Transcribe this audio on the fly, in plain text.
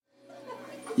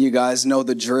You guys know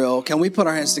the drill. Can we put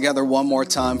our hands together one more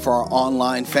time for our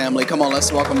online family? Come on,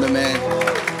 let's welcome them in.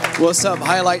 What's up,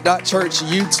 Highlight.Church,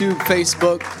 YouTube,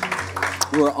 Facebook.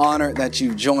 We're honored that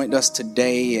you've joined us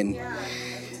today, and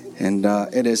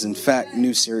it is, in fact,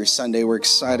 New Series Sunday. We're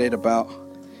excited about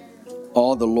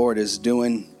all the Lord is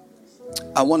doing.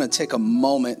 I want to take a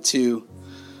moment to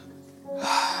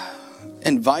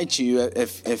invite you,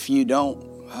 if you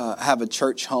don't have a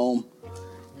church home,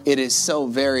 it is so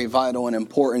very vital and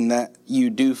important that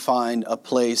you do find a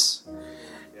place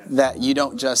that you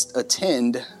don't just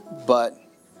attend, but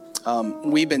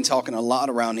we've been talking a lot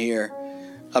around here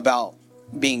about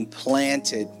being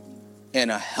planted in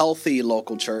a healthy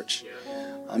local church.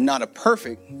 I'm not a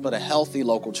perfect, but a healthy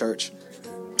local church.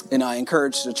 And I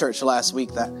encouraged the church last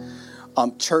week that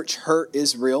church hurt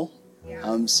is real.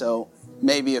 So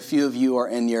maybe a few of you are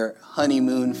in your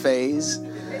honeymoon phase.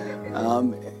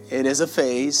 It is a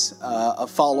phase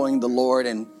of following the Lord,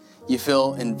 and you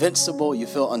feel invincible, you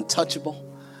feel untouchable.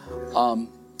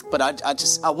 But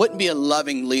I wouldn't be a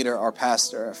loving leader or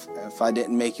pastor if I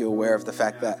didn't make you aware of the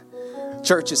fact that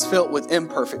church is filled with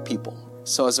imperfect people.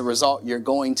 So as a result, you're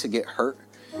going to get hurt.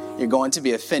 You're going to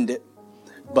be offended.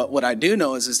 But what I do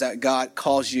know is that God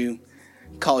calls you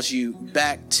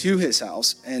back to his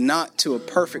house, and not to a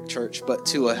perfect church, but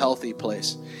to a healthy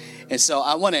place. And so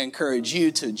I want to encourage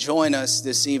you to join us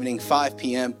this evening, 5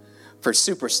 p.m. for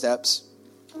Super Steps.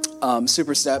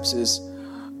 Super Steps is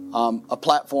a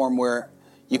platform where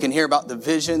you can hear about the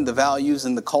vision, the values,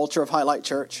 and the culture of Highlight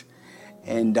Church.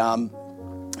 And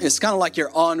it's kind of like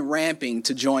you're on-ramping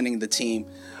to joining the team.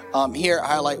 Here at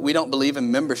Highlight, we don't believe in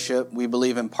membership. We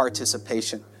believe in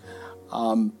participation.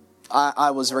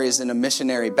 I was raised in a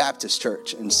missionary Baptist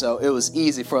church, and so it was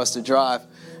easy for us to drive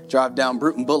down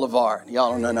Bruton Boulevard.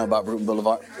 Y'all don't know about Bruton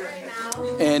Boulevard.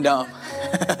 And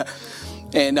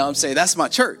say, that's my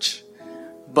church.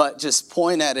 But just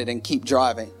point at it and keep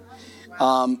driving.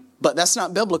 But that's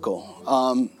not biblical.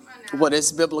 What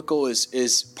is biblical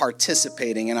is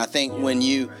participating. And I think when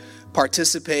you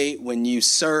participate, when you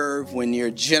serve, when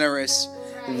you're generous,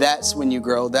 that's when you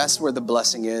grow. That's where the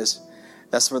blessing is.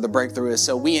 That's where the breakthrough is.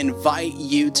 So we invite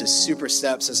you to Super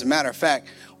Steps. As a matter of fact,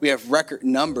 we have record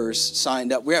numbers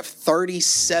signed up. We have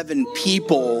 37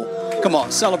 people. Come on,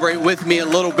 celebrate with me a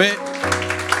little bit.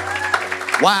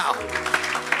 Wow.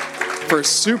 For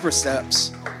Super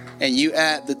Steps. And you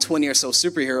add the 20 or so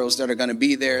superheroes that are going to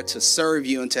be there to serve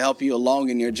you and to help you along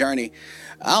in your journey.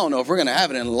 I don't know if we're going to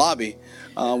have it in the lobby.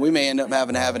 We may end up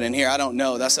having to have it in here. I don't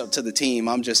know. That's up to the team.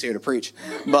 I'm just here to preach.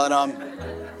 But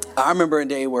I remember a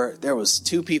day where there was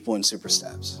 2 people in Super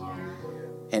Steps.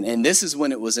 And this is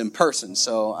when it was in person.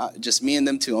 So just me and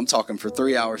them 2. I'm talking for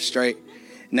 3 hours straight.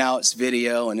 Now it's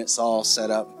video and it's all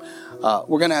set up.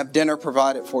 We're going to have dinner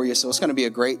provided for you. So it's going to be a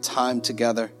great time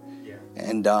together.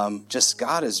 And just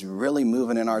God is really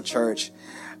moving in our church.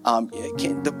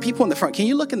 The people in the front, can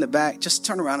you look in the back? Just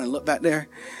turn around and look back there.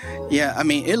 Yeah, I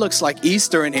mean, it looks like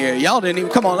Easter in here. Y'all didn't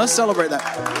even, come on, let's celebrate that.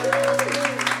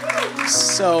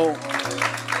 So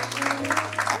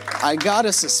I got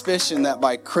a suspicion that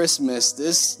by Christmas,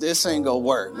 this ain't gonna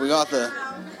work.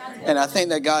 And I think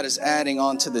that God is adding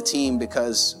on to the team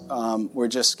because we're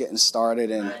just getting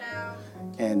started,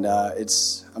 and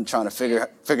I'm trying to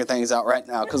figure things out right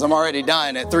now because I'm already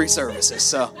dying at 3 services,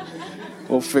 so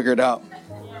we'll figure it out.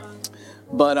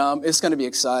 But it's going to be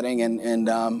exciting, and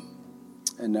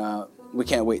we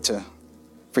can't wait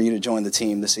for you to join the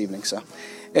team this evening. So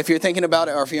if you're thinking about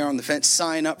it, or if you're on the fence,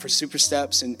 sign up for Super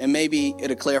Steps, and maybe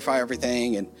it'll clarify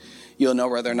everything, and you'll know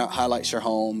whether or not Highlight's your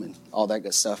home and all that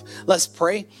good stuff. Let's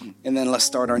pray, and then let's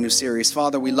start our new series.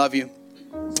 Father, we love you.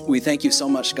 We thank you so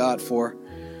much, God, for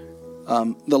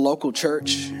the local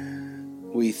church.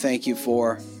 We thank you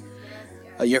for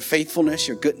your faithfulness,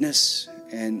 your goodness.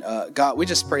 And God, we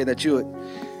just pray that you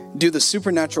would do the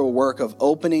supernatural work of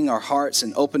opening our hearts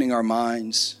and opening our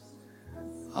minds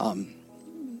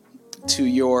to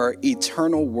your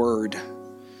eternal word.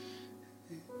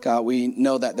 God, we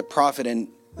know that the prophet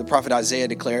Isaiah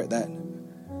declared that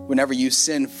whenever you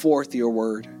send forth your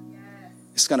word,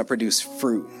 it's going to produce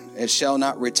fruit. It shall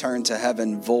not return to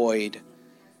heaven void.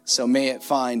 So may it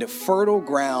find fertile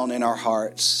ground in our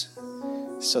hearts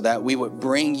so that we would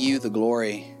bring you the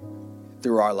glory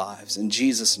through our lives. In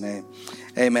Jesus' name,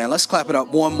 amen. Let's clap it up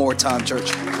one more time,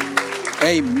 church.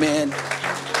 Amen.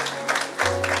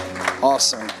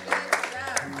 Awesome.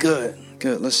 Good.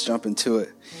 Let's jump into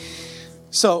it.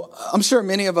 So I'm sure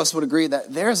many of us would agree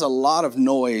that there's a lot of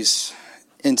noise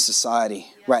in society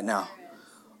right now.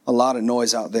 A lot of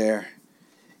noise out there.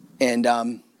 And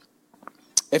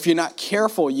if you're not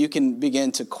careful, you can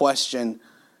begin to question,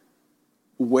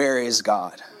 where is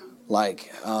God?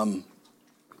 Like,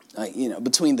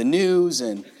 between the news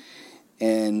and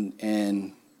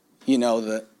the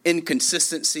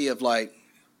inconsistency of like,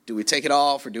 do we take it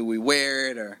off or do we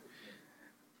wear it, or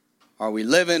are we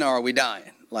living or are we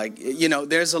dying? Like,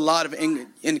 there's a lot of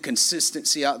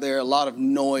inconsistency out there, a lot of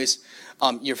noise,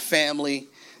 your family,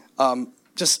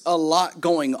 just a lot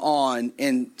going on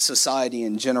in society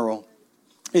in general.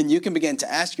 And you can begin to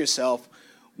ask yourself,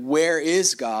 where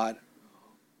is God,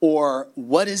 or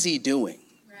what is he doing?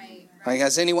 Right. Like,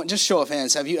 has anyone, just show of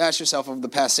hands, have you asked yourself over the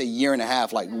past, say, year and a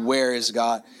half, like, where is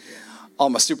God? All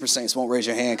my super saints won't raise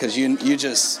your hand because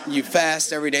you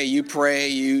fast every day, you pray,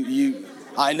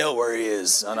 I know where he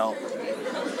is. I don't.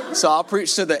 So I'll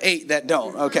preach to the 8 that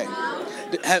don't. Okay.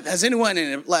 Has anyone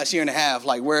in the last year and a half,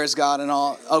 like, where is God and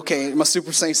all? Okay, my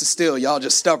super saints are still, y'all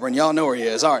just stubborn. Y'all know where he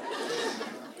is. All right.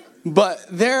 But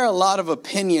there are a lot of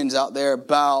opinions out there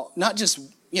about, not just,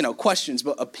 questions,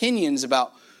 but opinions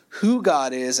about who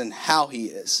God is and how he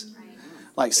is.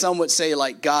 Like, some would say,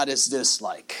 like, God is this,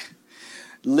 like,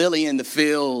 lily in the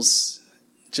fields,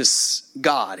 just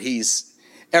God. He's,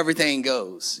 everything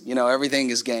goes, everything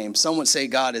is game. Some would say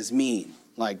God is mean.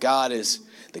 Like, God is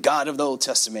the God of the Old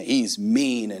Testament. He's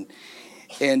mean.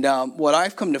 And what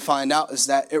I've come to find out is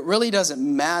that it really doesn't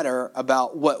matter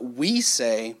about what we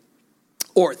say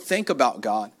or think about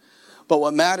God. But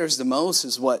what matters the most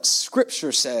is what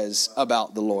Scripture says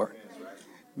about the Lord.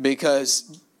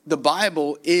 Because the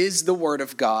Bible is the Word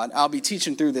of God. I'll be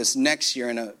teaching through this next year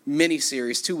in a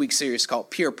mini-series, 2-week series called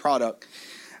Pure Product,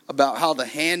 about how the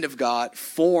hand of God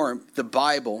formed the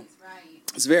Bible.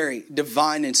 It's a very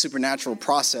divine and supernatural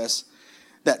process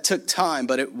that took time,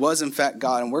 but it was in fact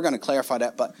God, and we're going to clarify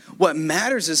that. But what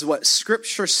matters is what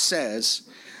Scripture says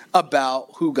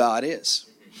about who God is.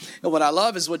 And what I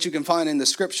love is what you can find in the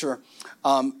Scripture.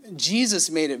 Jesus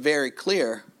made it very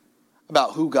clear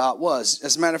about who God was.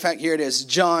 As a matter of fact, here it is,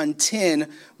 John 10,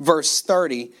 verse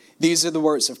 30. These are the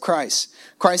words of Christ.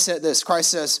 Christ said this.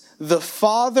 Christ says, "The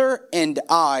Father and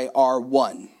I are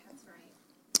one." That's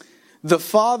right. The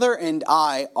Father and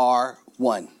I are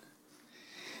one.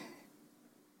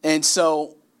 And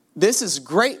so this is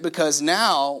great because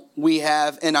now we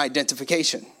have an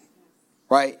identification,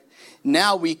 right?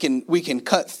 Now we can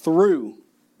cut through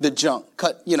the junk,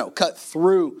 cut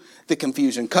through the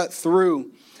confusion, cut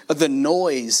through the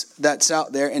noise that's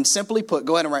out there, and simply put,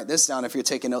 go ahead and write this down if you're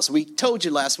taking notes. We told you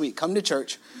last week, come to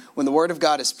church when the Word of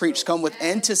God is preached. Come with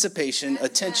anticipation,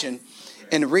 attention,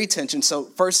 and retention. So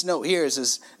first note here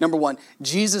is number 1,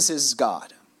 Jesus is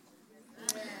God.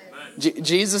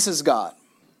 Jesus is God.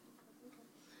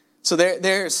 So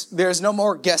there's no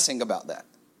more guessing about that.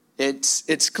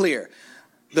 It's clear.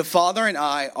 The Father and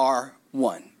I are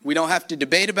one. We don't have to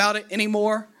debate about it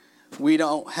anymore. We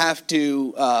don't have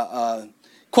to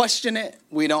question it.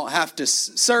 We don't have to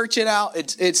search it out.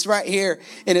 It's right here,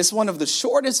 and it's one of the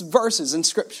shortest verses in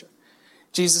Scripture.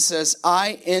 Jesus says,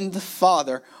 "I and the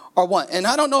Father are one." And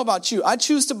I don't know about you. I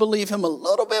choose to believe him a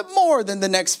little bit more than the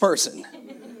next person.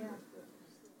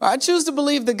 I choose to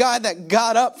believe the guy that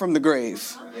got up from the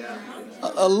grave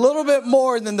a little bit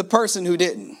more than the person who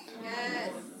didn't.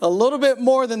 A little bit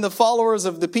more than the followers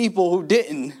of the people who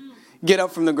didn't get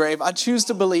up from the grave. I choose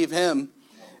to believe him,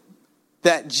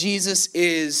 that Jesus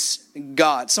is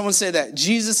God. Someone say that.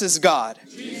 Jesus is God.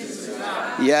 Jesus is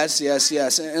God. Yes, yes,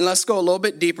 yes. And let's go a little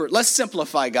bit deeper. Let's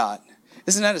simplify God.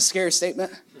 Isn't that a scary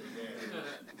statement?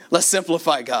 Let's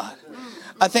simplify God.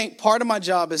 I think part of my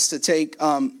job is to take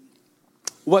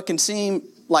what can seem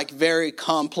like very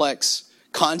complex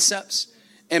concepts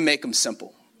and make them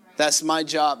simple. That's my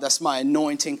job. That's my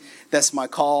anointing. That's my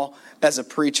call as a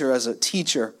preacher, as a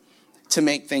teacher, to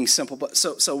make things simple. But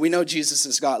so we know Jesus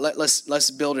is God.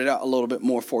 Let's build it out a little bit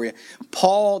more for you.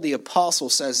 Paul the apostle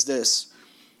says this,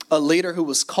 a leader who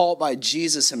was called by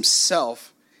Jesus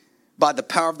himself by the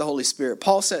power of the Holy Spirit.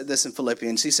 Paul said this in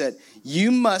Philippians. He said,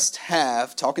 "You must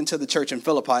have," talking to the church in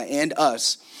Philippi and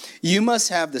us, "you must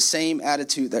have the same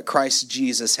attitude that Christ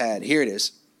Jesus had." Here it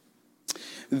is.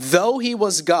 "Though he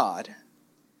was God,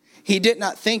 he did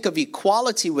not think of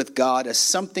equality with God as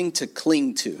something to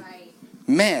cling to." Right.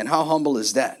 Man, how humble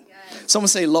is that? Yes. Someone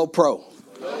say low pro.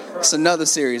 It's another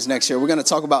series next year. We're going to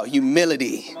talk about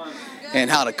humility and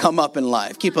how to come up in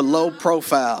life. Keep a low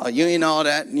profile. You ain't all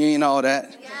that. You ain't all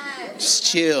that. Yes. Just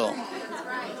chill.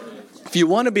 If you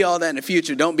want to be all that in the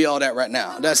future, don't be all that right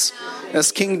now. That's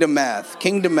kingdom math.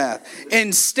 Kingdom math.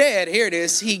 Instead, here it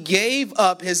is. He gave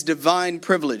up his divine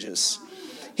privileges.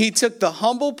 He took the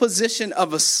humble position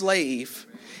of a slave.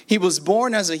 He was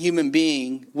born as a human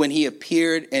being when he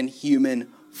appeared in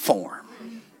human form.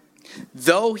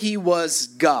 Though he was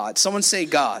God. Someone say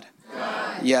God.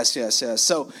 God. Yes.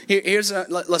 So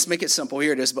let's make it simple.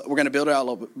 Here it is, but we're going to build it out a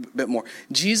little bit more.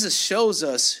 Jesus shows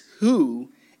us who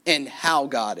and how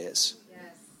God is. Yes.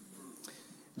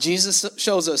 Jesus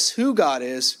shows us who God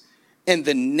is and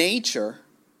the nature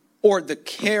or the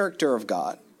character of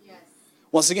God. Yes.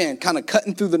 Once again, kind of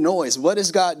cutting through the noise. What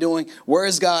is God doing? Where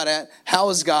is God at? How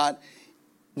is God?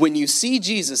 When you see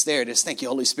Jesus, there it is. Thank you,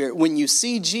 Holy Spirit. When you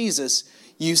see Jesus,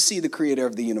 you see the creator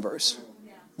of the universe.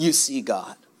 Yeah. You see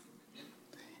God.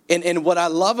 And what I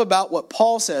love about what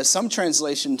Paul says, some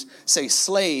translations say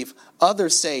slave,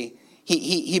 others say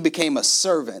he became a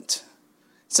servant.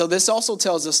 So this also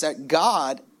tells us that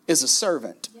God is a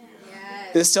servant.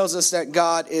 Yes. This tells us that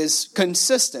God is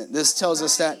consistent. This tells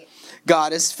us that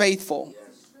God is faithful.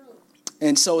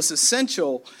 And so it's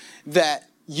essential that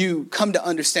you come to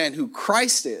understand who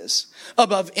Christ is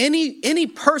above any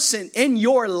person in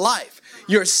your life.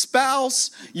 Your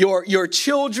spouse, your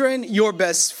children, your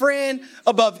best friend,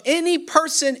 above any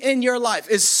person in your life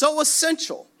is so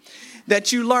essential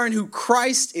that you learn who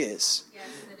Christ is.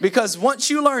 Because once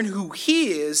you learn who he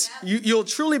is, you'll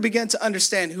truly begin to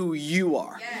understand who you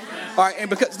are. All right, and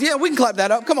because, we can clap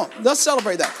that up. Come on, let's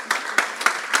celebrate that.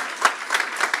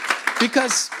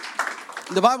 Because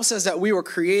the Bible says that we were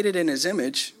created in his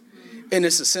image, and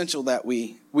it's essential that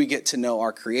we get to know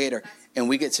our Creator. And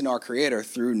we get to know our Creator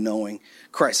through knowing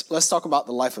Christ. Let's talk about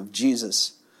the life of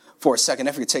Jesus for a second.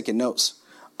 If you're taking notes,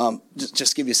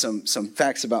 just give you some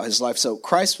facts about his life. So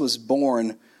Christ was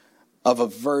born of a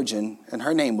virgin, and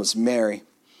her name was Mary.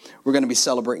 We're going to be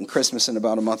celebrating Christmas in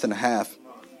about a month and a half.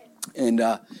 And,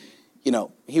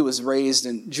 he was raised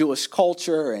in Jewish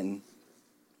culture, and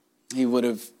he would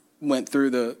have went through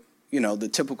the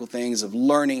typical things of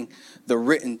learning the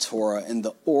written Torah and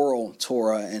the oral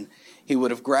Torah, and he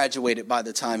would have graduated by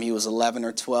the time he was 11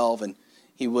 or 12, and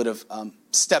he would have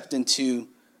stepped into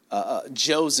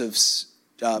Joseph's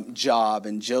job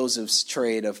and Joseph's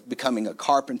trade of becoming a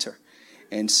carpenter.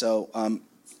 And so,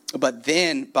 but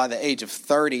then by the age of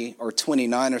 30 or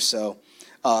 29 or so,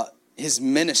 his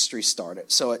ministry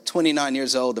started. So at 29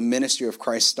 years old, the ministry of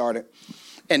Christ started.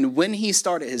 And when he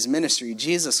started his ministry,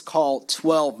 Jesus called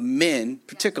 12 men,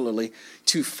 particularly,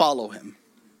 to follow him.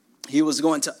 He was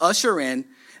going to usher in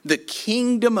the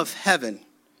kingdom of heaven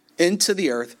into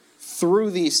the earth through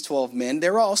these 12 men.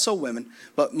 There were also women,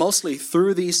 but mostly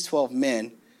through these 12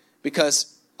 men,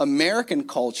 because American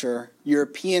culture,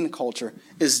 European culture,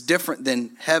 is different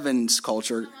than heaven's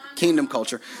culture, kingdom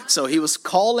culture. So he was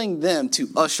calling them to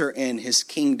usher in his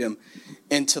kingdom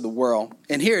into the world.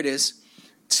 And here it is.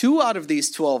 2 out of these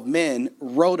 12 men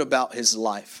wrote about his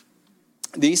life.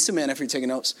 These 2 men, if you're taking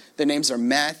notes, their names are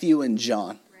Matthew and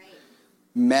John. Right.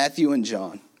 Matthew and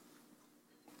John.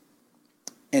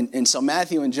 And so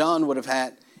Matthew and John would have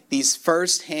had these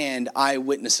firsthand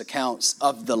eyewitness accounts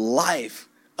of the life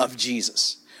of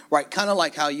Jesus. Right? Kind of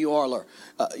like how you are.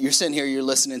 You're sitting here, you're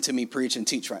listening to me preach and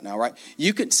teach right now, right?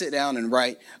 You could sit down and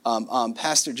write,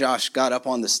 Pastor Josh got up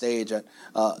on the stage at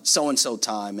so-and-so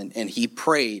time and he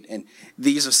prayed. And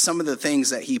these are some of the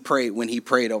things that he prayed when he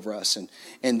prayed over us.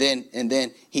 And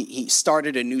then he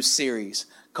started a new series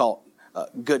called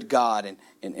Good God.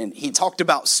 And he talked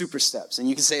about super steps. And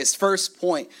you can say his first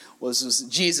point was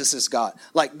Jesus is God.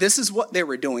 Like, this is what they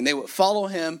were doing. They would follow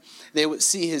him. They would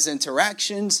see his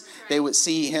interactions. They would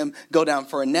see him go down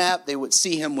for a nap. They would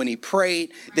see him when he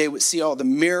prayed. They would see all the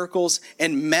miracles.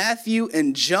 And Matthew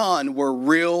and John were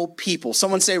real people.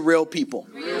 Someone say real people.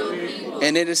 Real people.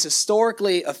 And it is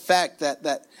historically a fact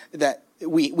that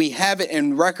we have it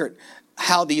in record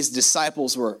how these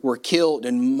disciples were killed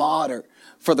and martyred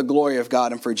for the glory of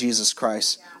God and for Jesus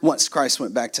Christ, once Christ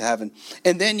went back to heaven.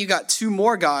 And then you got 2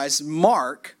 more guys,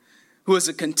 Mark, who was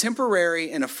a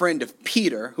contemporary and a friend of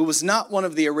Peter, who was not one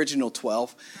of the original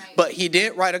 12, but he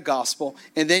did write a gospel.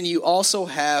 And then you also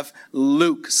have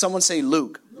Luke. Someone say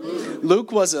Luke.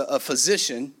 Luke was a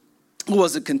physician who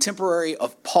was a contemporary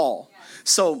of Paul.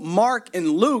 So Mark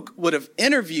and Luke would have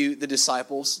interviewed the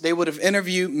disciples. They would have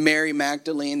interviewed Mary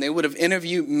Magdalene. They would have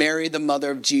interviewed Mary, the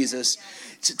mother of Jesus.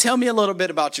 Tell me a little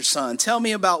bit about your son. Tell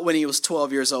me about when he was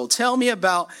 12 years old. Tell me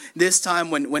about this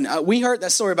time when we heard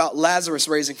that story about Lazarus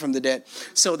raising from the dead.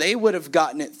 So they would have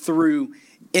gotten it through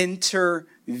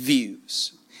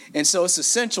interviews. And so it's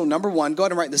essential, number 1, go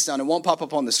ahead and write this down. It won't pop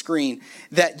up on the screen,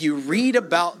 that you read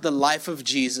about the life of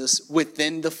Jesus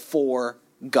within the 4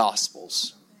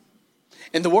 Gospels.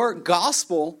 And the word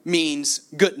gospel means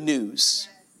good news.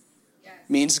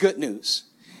 Means good news.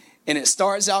 And it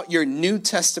starts out your New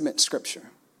Testament scripture.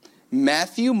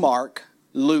 Matthew, Mark,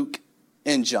 Luke,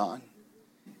 and John.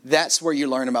 That's where you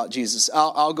learn about Jesus.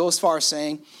 I'll go as far as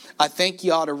saying, I think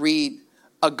you ought to read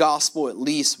a gospel at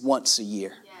least once a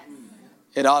year.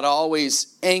 It ought to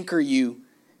always anchor you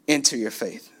into your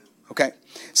faith. Okay?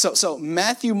 So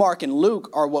Matthew, Mark, and Luke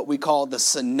are what we call the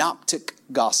synoptic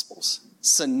gospels.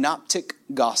 Synoptic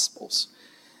gospels.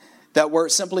 That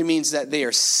word simply means that they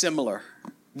are similar.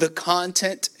 The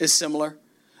content is similar.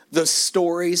 The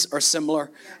stories are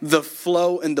similar. The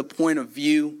flow and the point of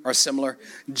view are similar.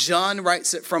 John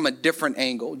writes it from a different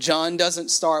angle. John doesn't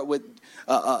start with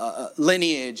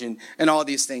lineage and all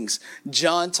these things.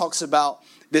 John talks about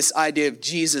this idea of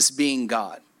Jesus being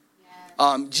God.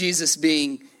 Jesus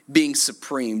being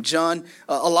supreme. John,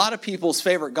 a lot of people's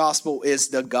favorite gospel is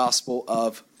the Gospel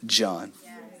of John.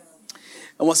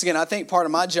 And once again, I think part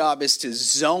of my job is to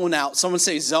zone out. Someone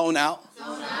say zone out.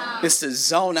 Zone out. It's to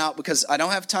zone out because I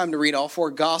don't have time to read all 4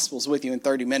 Gospels with you in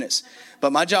 30 minutes.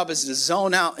 But my job is to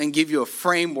zone out and give you a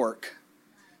framework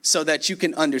so that you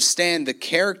can understand the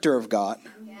character of God.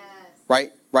 Yes.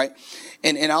 Right?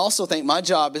 And I also think my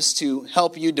job is to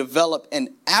help you develop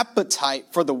an appetite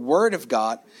for the Word of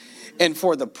God and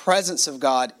for the presence of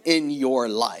God in your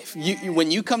life.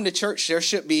 When you come to church, there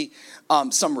should be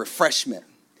some refreshment,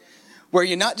 where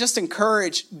you're not just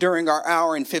encouraged during our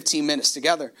hour and 15 minutes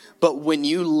together, but when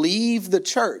you leave the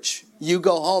church, you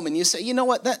go home and you say, you know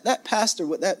what, that pastor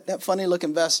with that funny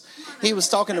looking vest, he was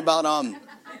talking about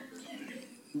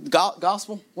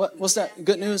gospel. What's that?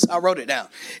 Good news? I wrote it down.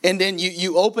 And then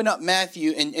you open up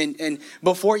Matthew and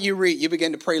before you read, you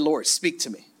begin to pray, Lord, speak to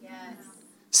me. Yes.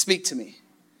 Speak to me.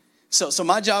 So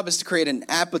my job is to create an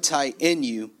appetite in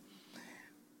you.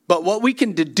 But what we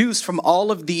can deduce from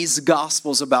all of these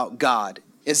gospels about God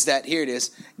is that, here it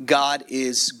is, God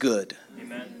is good.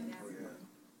 Amen.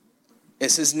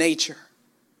 It's his nature.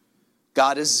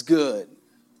 God is good.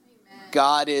 Amen.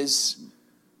 God is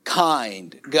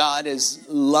kind. God is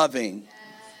loving.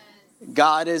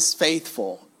 God is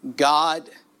faithful. God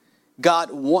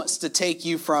wants to take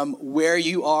you from where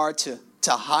you are to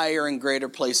higher and greater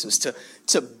places,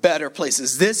 to better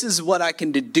places. This is what I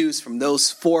can deduce from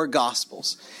those 4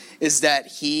 gospels, is that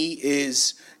he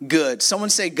is good. Someone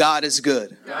say God is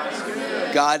good. God is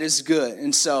good. God is good.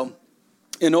 And so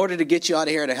in order to get you out of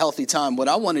here at a healthy time, what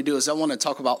I want to do is I want to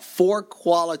talk about 4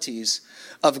 qualities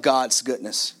of God's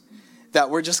goodness that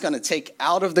we're just going to take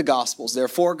out of the gospels. There are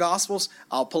 4 gospels.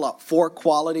 I'll pull out 4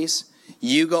 qualities.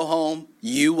 You go home,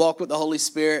 you walk with the Holy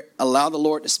Spirit, allow the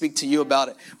Lord to speak to you about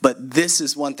it. But this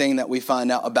is one thing that we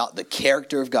find out about the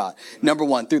character of God. Number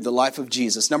 1, through the life of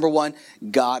Jesus. Number 1,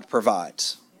 God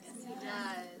provides.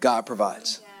 God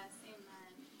provides.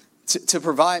 To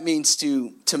provide means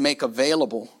to make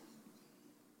available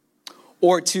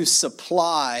or to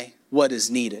supply what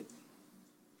is needed.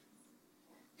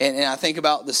 And I think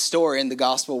about the story in the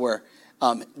gospel where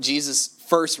Jesus'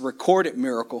 first recorded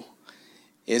miracle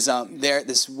is there at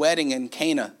this wedding in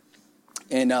Cana.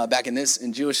 And back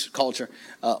in Jewish culture,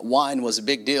 wine was a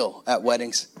big deal at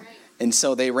weddings. And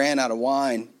so they ran out of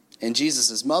wine. And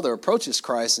Jesus' mother approaches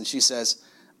Christ and she says,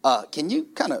 can you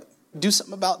kind of do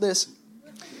something about this?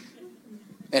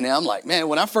 And I'm like, man,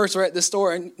 when I first read this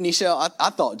story, Nichelle, I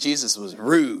thought Jesus was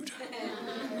rude.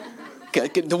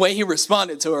 The way he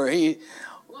responded to her,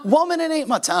 woman, it ain't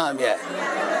my time yet.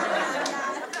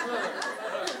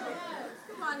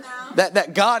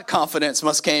 That God confidence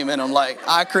must came in. I'm like,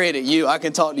 I created you. I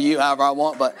can talk to you however I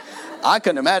want. But I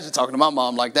couldn't imagine talking to my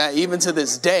mom like that. Even to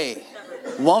this day,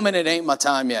 woman, it ain't my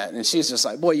time yet. And she's just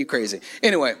like, boy, you crazy.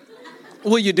 Anyway,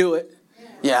 will you do it?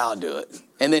 Yeah, I'll do it.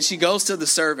 And then she goes to the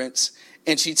servants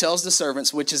and she tells the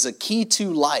servants, which is a key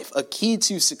to life, a key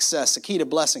to success, a key to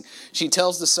blessing. She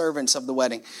tells the servants of the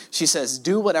wedding, she says,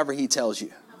 do whatever he tells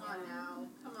you.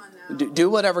 Come on now. Do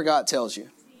whatever God tells you.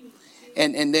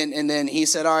 And then he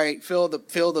said, all right, fill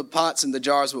the pots and the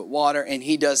jars with water. And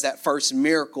he does that first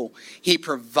miracle. He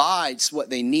provides what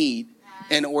they need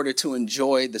in order to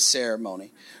enjoy the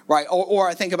ceremony. Right? Or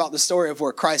I think about the story of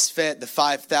where Christ fed the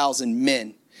 5,000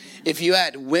 men. If you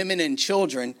add women and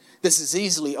children, this is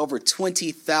easily over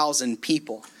 20,000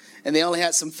 people. And they only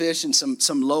had some fish and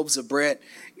some loaves of bread.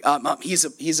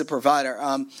 He's a provider.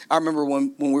 I remember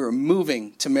when we were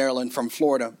moving to Maryland from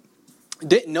Florida.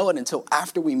 Didn't know it until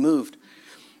after we moved.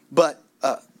 But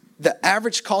the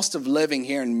average cost of living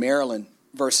here in Maryland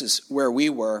versus where we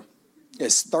were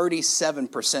is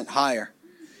 37% higher.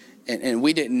 And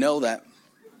we didn't know that.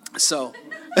 So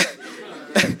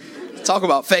talk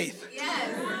about faith.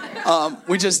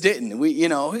 We just didn't. We're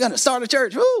going to start a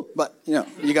church. Woo! But,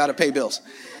 you got to pay bills.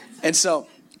 And so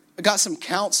I got some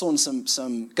counsel and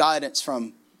some guidance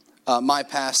from my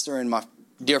pastor and my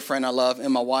dear friend I love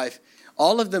and my wife.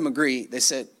 All of them agree. They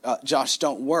said, Josh,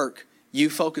 don't work. You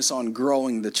focus on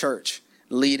growing the church,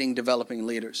 leading, developing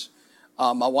leaders.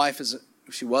 My wife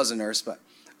she was a nurse, but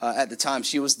at the time.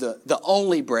 She was the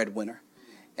only breadwinner.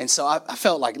 And so I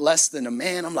felt like less than a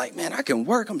man. I'm like, man, I can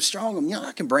work. I'm strong. I'm young.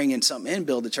 I can bring in something and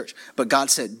build the church. But God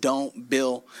said, don't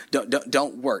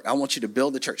work. I want you to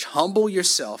build the church. Humble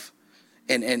yourself.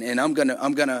 And I'm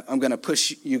gonna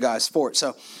push you guys forward.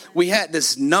 So we had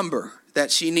this number that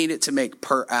she needed to make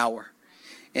per hour.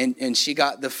 And she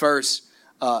got the first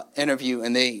interview,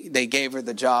 and they gave her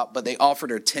the job, but they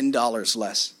offered her $10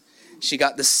 less. She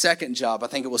got the second job. I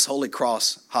think it was Holy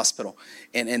Cross Hospital.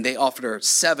 And they offered her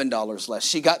 $7 less.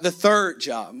 She got the third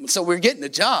job. So we're getting the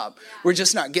job. We're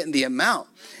just not getting the amount.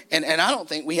 And I don't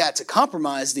think we had to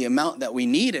compromise the amount that we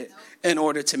needed in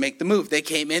order to make the move. They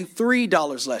came in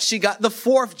 $3 less. She got the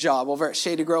fourth job over at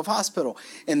Shady Grove Hospital.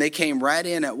 And they came right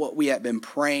in at what we had been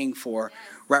praying for.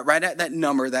 Right at that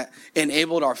number that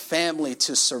enabled our family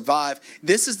to survive.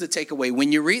 This is the takeaway.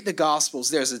 When you read the Gospels,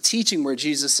 there's a teaching where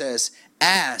Jesus says,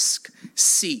 ask,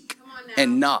 seek,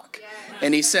 and knock. Yeah.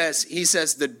 And he says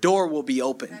the door will be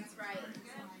open. That's right.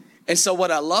 And so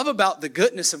what I love about the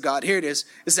goodness of God, here it is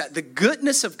that the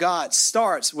goodness of God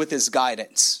starts with his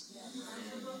guidance.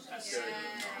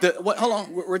 Hold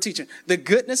on, we're teaching. The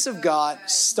goodness of God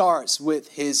starts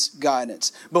with his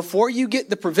guidance. Before you get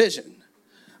the provision,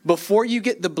 before you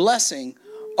get the blessing,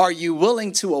 are you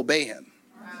willing to obey him?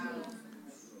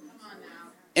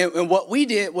 And what we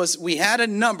did was we had a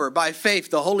number by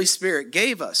faith the Holy Spirit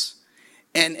gave us.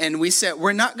 And we said,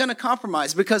 we're not going to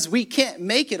compromise because we can't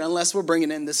make it unless we're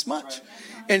bringing in this much.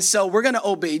 And so we're going to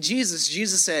obey Jesus.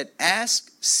 Jesus said,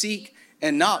 ask, seek,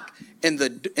 and knock. And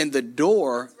the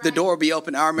door will be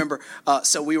open. I remember,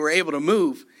 so we were able to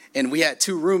move, and we had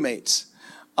two roommates.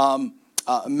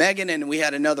 Megan, and we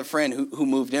had another friend who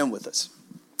moved in with us.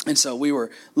 And so we were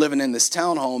living in this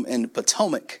townhome in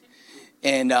Potomac.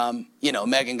 And,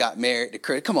 Megan got married to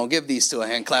Chris. Come on, give these two a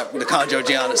hand clap. The Conjo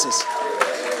Giannis's.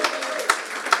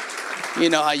 You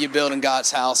know how you build in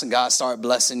God's house and God start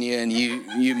blessing you and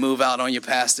you move out on your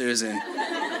pastors and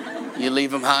you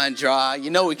leave them high and dry. You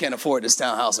know we can't afford this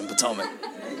townhouse in Potomac.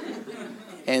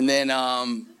 And then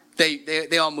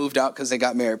they all moved out because they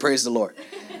got married. Praise the Lord.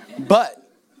 But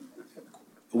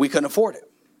we couldn't afford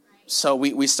it. So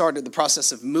we started the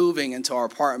process of moving into our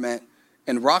apartment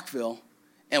in Rockville,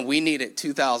 and we needed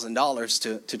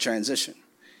 $2,000 to transition.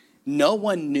 No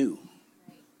one knew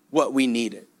what we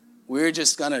needed. We were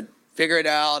just going to figure it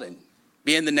out and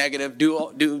be in the negative, do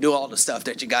all the stuff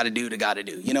that you got to do.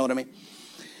 You know what I mean?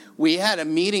 We had a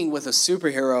meeting with a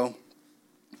superhero,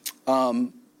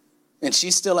 and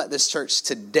she's still at this church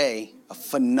today, a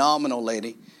phenomenal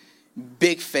lady,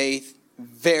 big faith,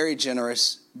 very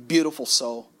generous, beautiful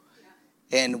soul.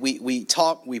 And we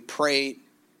talked, we prayed.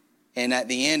 And at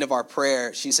the end of our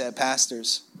prayer, she said,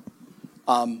 pastors,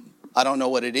 I don't know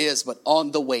what it is, but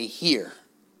on the way here,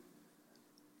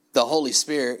 the Holy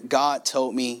Spirit, God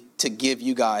told me to give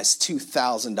you guys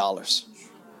 $2,000.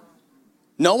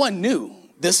 No one knew.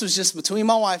 This was just between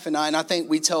my wife and I think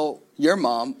we told your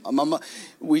mom,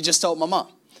 we just told my mom.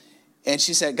 And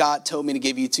she said, God told me to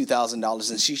give you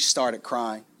 $2,000. And she started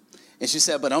crying. And she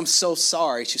said, but I'm so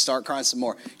sorry. She started crying some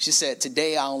more. She said,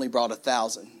 today I only brought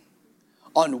 $1,000.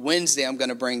 On Wednesday, I'm going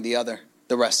to bring the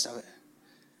rest of it.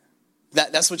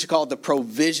 That's what you call the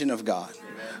provision of God.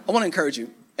 Amen. I want to encourage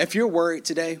you. If you're worried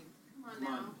today,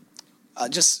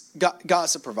 just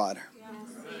God's a provider.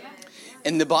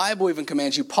 And the Bible even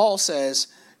commands you. Paul says,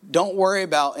 don't worry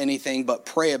about anything, but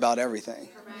pray about everything.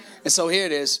 And so here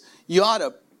it is. You ought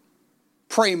to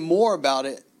pray more about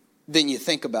it than you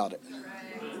think about it.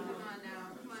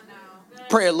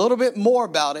 Pray a little bit more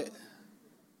about it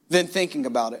than thinking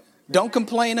about it. Don't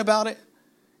complain about it.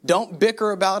 Don't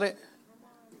bicker about it.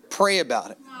 Pray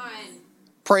about it.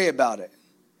 Pray about it.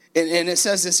 And it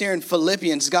says this here in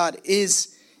Philippians, God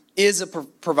is a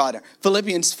provider.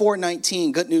 Philippians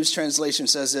 4:19, Good News Translation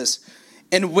says this.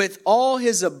 And with all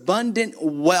his abundant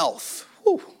wealth,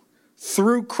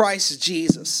 through Christ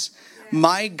Jesus,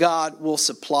 my God will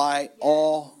supply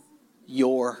all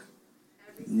your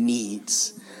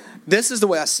needs. This is the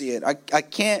way I see it. I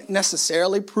can't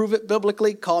necessarily prove it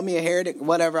biblically. Call me a heretic,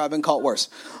 whatever. I've been called worse.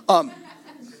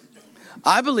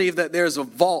 I believe that there's a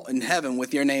vault in heaven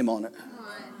with your name on it.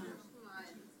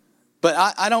 But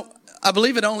I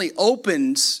believe it only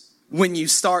opens when you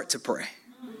start to pray.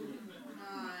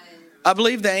 I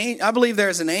believe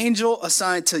there's an angel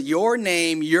assigned to your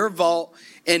name, your vault,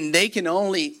 and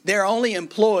they're only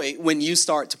employed when you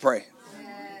start to pray.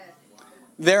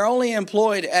 They're only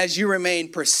employed as you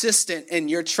remain persistent in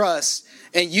your trust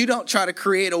and you don't try to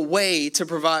create a way to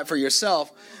provide for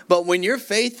yourself. But when you're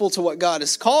faithful to what God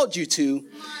has called you to,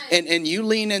 and you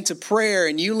lean into prayer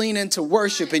and you lean into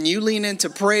worship and you lean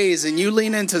into praise and you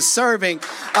lean into serving,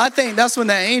 I think that's when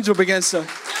that angel begins to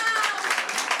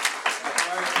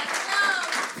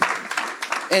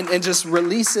and just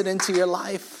release it into your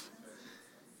life.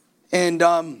 And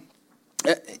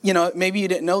maybe you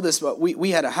didn't know this, but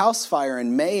we had a house fire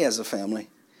in May as a family.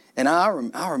 And I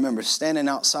remember standing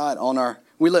outside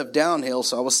we lived downhill,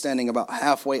 so I was standing about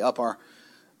halfway up our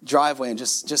driveway and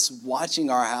just watching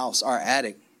our house, our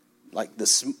attic, like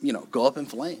this, go up in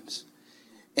flames.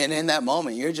 And in that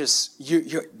moment, you're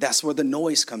that's where the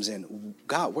noise comes in.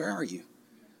 God, where are you?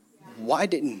 Why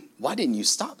didn't you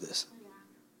stop this?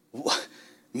 What?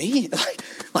 Me?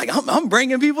 Like I'm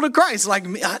bringing people to Christ. Like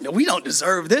we don't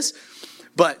deserve this.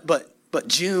 But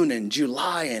June and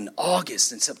July and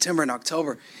August and September and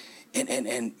October,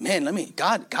 and man,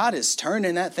 God is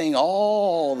turning that thing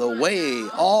all the way.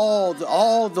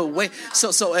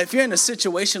 So if you're in a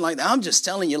situation like that, I'm just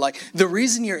telling you, like, the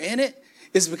reason you're in it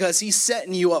is because he's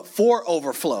setting you up for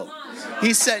overflow.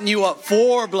 He's setting you up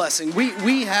for blessing.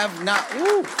 We have not.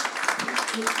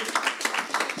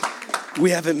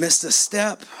 We haven't missed a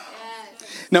step.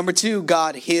 Number 2,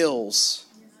 God heals.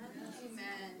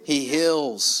 He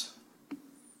heals.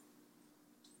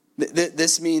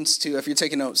 This means to, if you're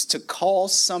taking notes, to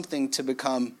cause something to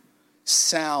become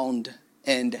sound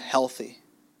and healthy.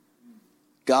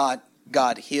 God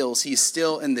heals. He's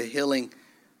still in the healing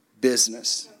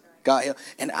business. God heals.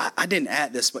 And I didn't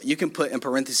add this, but you can put in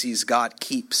parentheses, God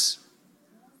keeps.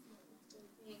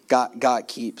 God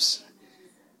keeps.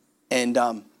 And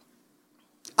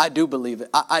I do believe it.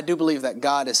 I do believe that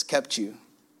God has kept you.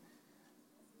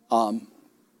 And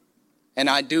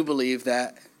I do believe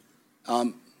that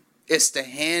it's the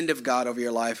hand of God over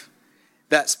your life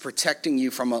that's protecting you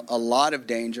from a lot of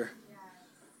danger.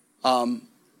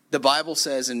 The Bible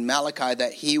says in Malachi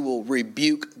that he will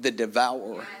rebuke the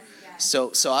devourer.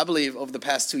 So I believe over the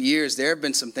past 2 years, there have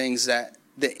been some things that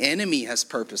the enemy has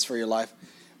purposed for your life,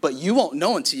 but you won't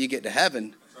know until you get to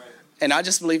heaven. And I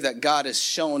just believe that God has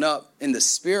shown up in the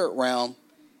spirit realm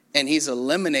and he's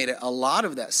eliminated a lot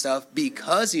of that stuff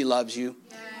because he loves you.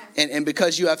 And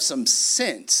because you have some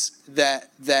sense that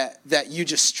you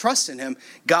just trust in him,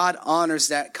 God honors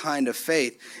that kind of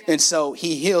faith. And so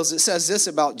he heals. It says this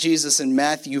about Jesus in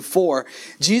Matthew 4.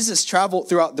 Jesus traveled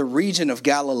throughout the region of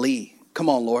Galilee. Come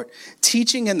on, Lord.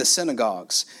 Teaching in the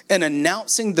synagogues and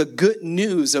announcing the good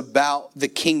news about the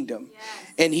kingdom. Yes.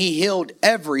 And he healed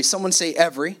every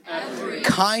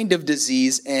kind of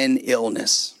disease and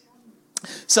illness.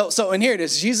 So and here it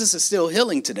is. Jesus is still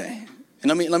healing today. And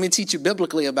let me teach you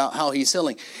biblically about how he's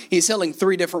healing. He's healing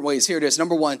 3 different ways. Here it is.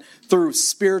 Number 1, through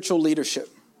spiritual leadership.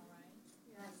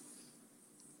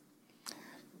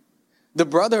 The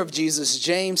brother of Jesus,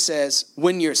 James, says,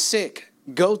 when you're sick,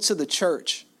 go to the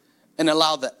church and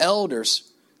allow the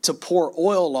elders to pour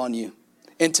oil on you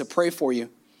and to pray for you.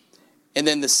 And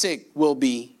then the sick will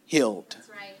be healed. That's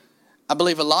right. I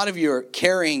believe a lot of you are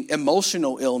carrying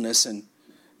emotional illness and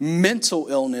mental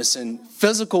illness and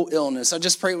physical illness. I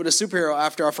just prayed with a superhero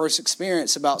after our first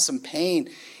experience about some pain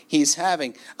he's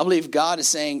having. I believe God is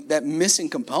saying that missing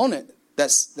component, that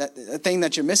thing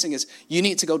that you're missing is you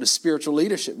need to go to spiritual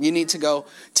leadership. You need to go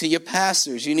to your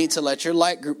pastors. You need to let your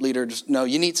light group leaders know.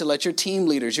 You need to let your team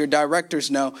leaders, your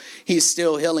directors know he's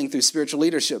still healing through spiritual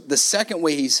leadership. The second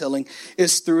way he's healing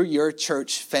is through your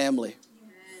church family.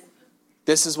 Amen.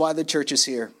 This is why the church is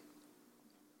here.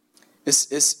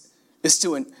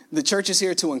 The church is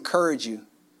here to encourage you,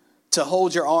 to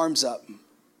hold your arms up,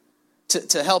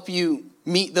 to help you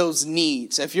meet those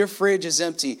needs. If your fridge is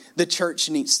empty, the church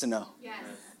needs to know.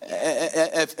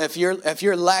 Yes. If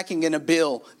you're lacking in a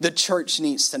bill, the church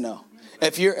needs to know.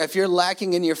 If you're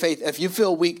lacking in your faith, if you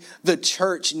feel weak, the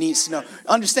church needs to know.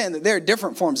 Understand that there are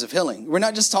different forms of healing. We're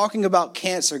not just talking about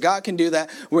cancer. God can do that.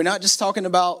 We're not just talking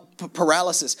about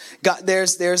paralysis. God,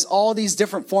 there's all these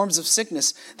different forms of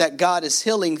sickness that God is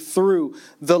healing through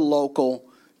the local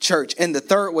church. And the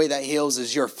third way that heals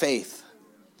is your faith.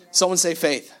 Someone say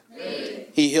faith.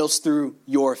 Faith. He heals through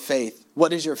your faith.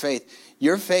 What is your faith?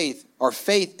 Your faith, or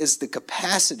faith, is the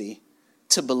capacity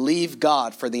to believe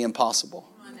God for the impossible.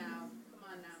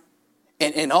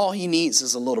 And all he needs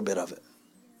is a little bit of it.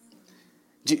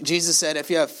 Jesus said, if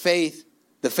you have faith,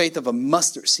 the faith of a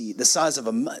mustard seed, the size of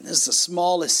this is the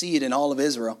smallest seed in all of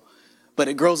Israel, but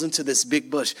it grows into this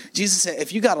big bush. Jesus said,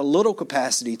 if you got a little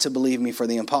capacity to believe me for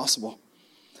the impossible,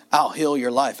 I'll heal your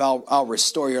life. I'll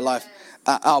restore your life.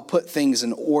 I'll put things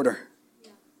in order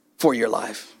for your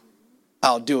life.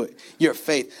 I'll do it. Your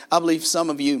faith. I believe some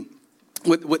of you,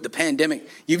 with the pandemic,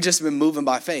 you've just been moving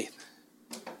by faith.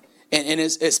 And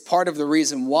it's part of the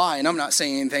reason why, and I'm not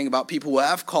saying anything about people who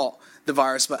have caught the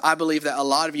virus, but I believe that a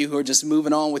lot of you who are just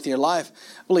moving on with your life,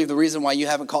 I believe the reason why you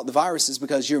haven't caught the virus is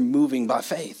because you're moving by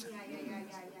faith.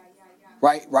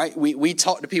 Right? We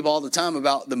talk to people all the time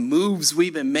about the moves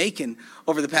we've been making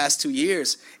over the past 2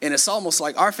 years. And it's almost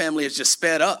like our family has just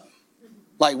sped up.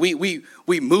 Like we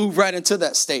moved right into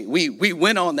that state. We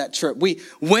went on that trip. We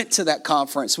went to that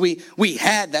conference. We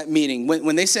had that meeting.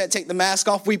 When they said take the mask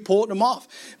off, we pulled them off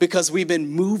because we've been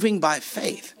moving by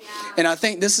faith. Yeah. And I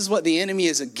think this is what the enemy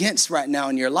is against right now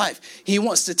in your life. He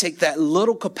wants to take that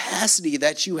little capacity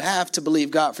that you have to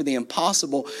believe God for the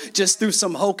impossible just through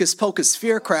some hocus pocus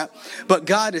fear crap. But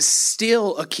God is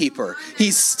still a keeper.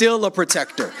 He's still a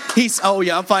protector.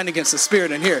 I'm fighting against the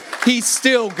spirit in here. He's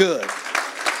still good.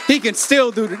 He can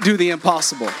still do the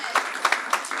impossible.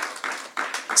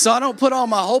 So I don't put all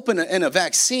my hope in a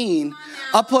vaccine.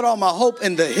 I put all my hope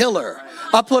in the healer.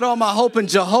 I put all my hope in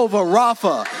Jehovah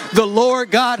Rapha, the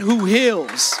Lord God who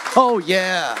heals. Oh,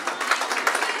 yeah.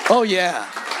 Oh, yeah.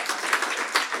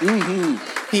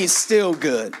 He's still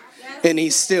good. And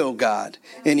he's still God.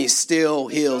 And he still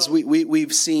heals.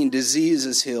 We've seen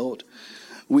diseases healed.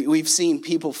 We've seen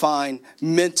people find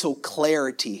mental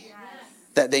clarity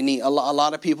that they need. A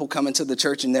lot of people come into the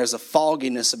church and there's a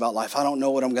fogginess about life. I don't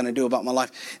know what I'm going to do about my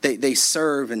life. They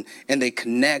serve and they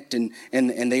connect and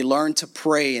they learn to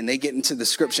pray and they get into the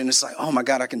scripture and it's like, oh my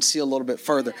God, I can see a little bit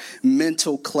further.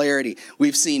 Mental clarity.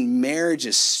 We've seen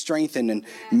marriages strengthened and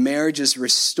marriages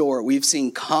restored. We've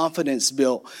seen confidence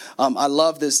built. I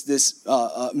love this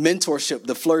mentorship,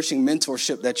 the flourishing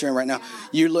mentorship that you're in right now.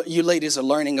 You ladies are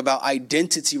learning about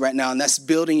identity right now, and that's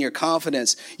building your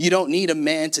confidence. You don't need a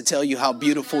man to tell you how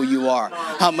beautiful you are,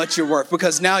 how much you're worth,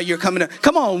 because now you're coming to,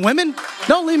 come on, women,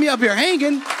 don't leave me up here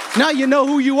hanging. Now you know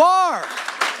who you are.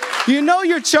 You know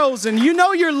you're chosen. You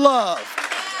know you're loved.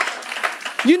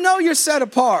 You know you're set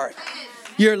apart.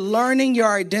 You're learning your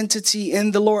identity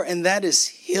in the Lord, and that is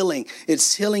healing.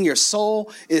 It's healing your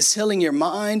soul. It's healing your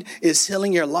mind. It's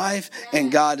healing your life,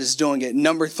 and God is doing it.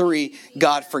 Number 3,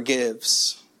 God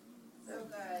forgives.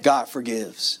 God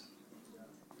forgives.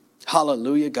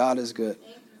 Hallelujah. God is good.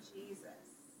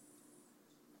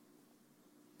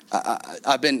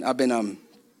 I've been I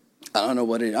don't know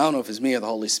what it is. I don't know if it's me or the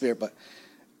Holy Spirit, but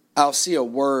I'll see a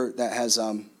word that has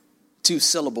 2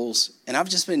 syllables, and I've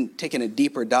just been taking a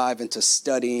deeper dive into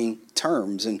studying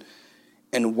terms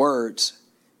and words.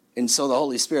 And so the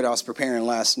Holy Spirit, I was preparing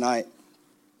last night,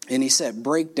 and he said,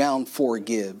 break down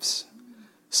forgives.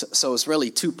 So it's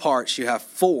really 2 parts. You have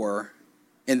for,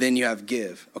 and then you have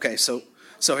give. Okay, so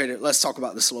here, let's talk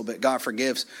about this a little bit. God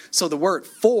forgives. So the word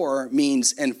for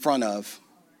means in front of.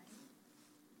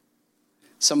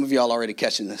 Some of y'all already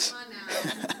catching this.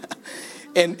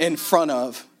 in front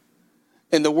of.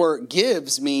 And the word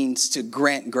gives means to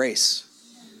grant grace.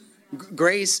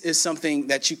 Grace is something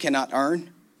that you cannot earn.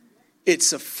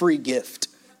 It's a free gift.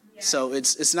 So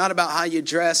it's not about how you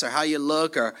dress or how you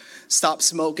look or stop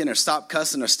smoking or stop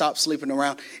cussing or stop sleeping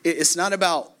around. It's not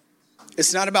about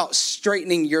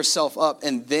straightening yourself up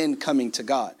and then coming to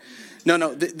God.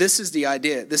 No, this is the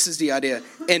idea. This is the idea.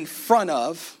 In front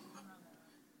of,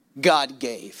 God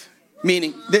gave.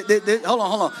 Meaning, hold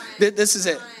on. This is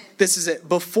it.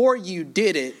 Before you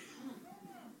did it,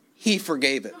 he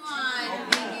forgave it. Come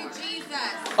on. Thank you, Jesus.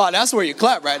 Oh, that's where you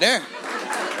clap right there.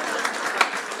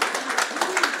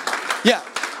 Yeah.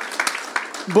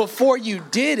 Before you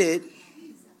did it,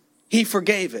 he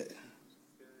forgave it.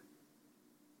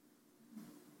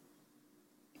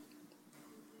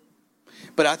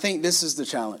 But I think this is the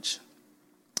challenge.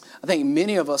 I think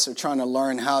many of us are trying to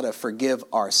learn how to forgive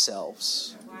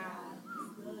ourselves.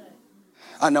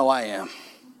 I know I am.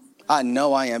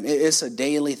 It's a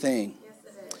daily thing.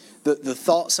 The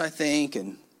thoughts I think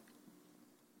and,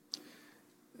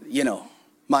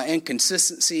 my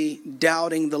inconsistency,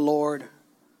 doubting the Lord,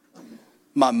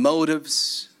 my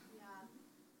motives.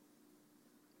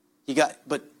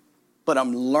 But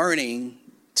I'm learning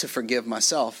to forgive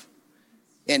myself.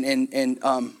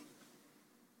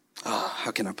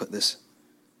 How can I put this?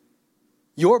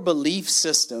 Your belief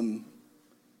system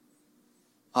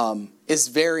is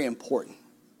very important.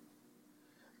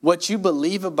 What you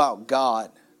believe about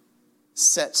God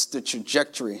sets the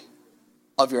trajectory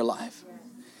of your life.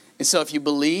 And so if you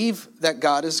believe that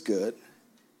God is good,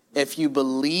 if you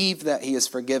believe that he is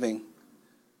forgiving,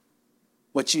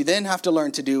 what you then have to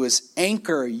learn to do is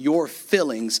anchor your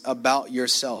feelings about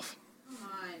yourself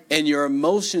and your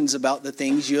emotions about the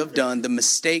things you have done, the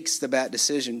mistakes, the bad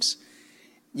decisions.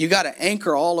 You got to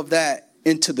anchor all of that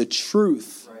into the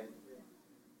truth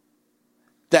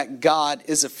that God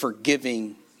is a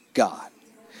forgiving God.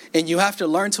 And you have to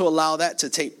learn to allow that to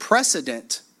take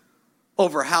precedent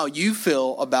over how you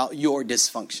feel about your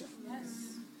dysfunction.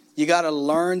 You got to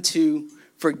learn to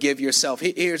forgive yourself.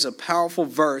 Here's a powerful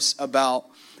verse about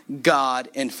God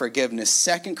and forgiveness.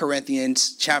 2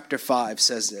 Corinthians chapter 5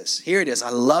 says this. Here it is. I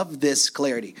love this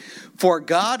clarity. For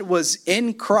God was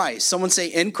in Christ. Someone say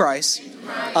in Christ. In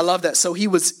Christ. I love that. So he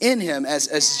was in him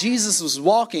as Jesus was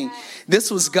walking.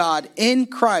 This was God in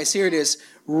Christ. Here it is.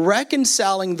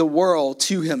 Reconciling the world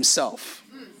to himself.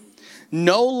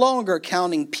 No longer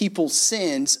counting people's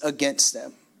sins against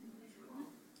them.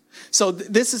 So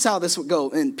this is how this would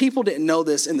go. And people didn't know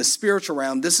this in the spiritual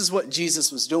realm. This is what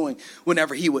Jesus was doing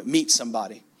whenever he would meet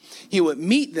somebody. He would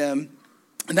meet them,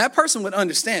 and that person would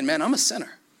understand, man, I'm a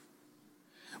sinner.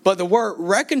 But the word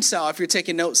reconcile, if you're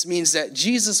taking notes, means that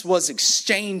Jesus was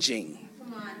exchanging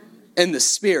in the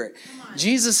spirit.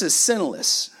 Jesus is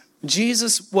sinless.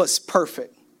 Jesus was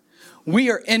perfect.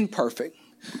 We are imperfect.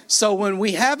 So when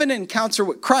we have an encounter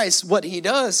with Christ, what he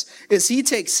does is he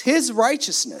takes his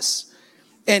righteousness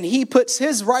and he puts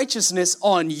his righteousness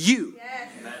on you. Yes.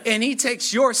 And he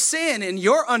takes your sin and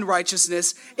your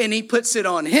unrighteousness and he puts it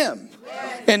on him.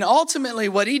 Yes. And ultimately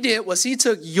what he did was he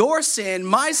took your sin,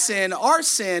 my sin, our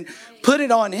sin, put it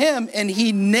on him, and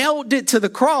he nailed it to the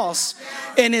cross.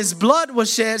 And his blood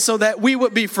was shed so that we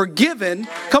would be forgiven.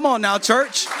 Come on now,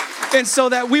 church. And so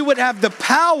that we would have the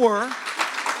power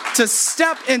to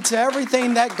step into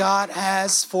everything that God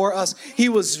has for us. He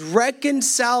was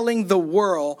reconciling the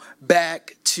world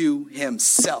back to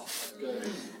himself.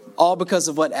 All because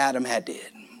of what Adam had did.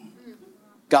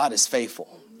 God is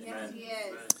faithful.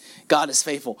 God is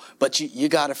faithful. But you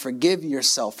got to forgive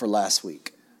yourself for last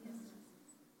week.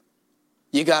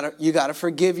 You got to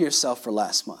forgive yourself for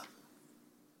last month.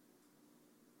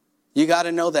 You got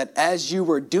to know that as you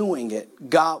were doing it,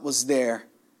 God was there.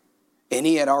 And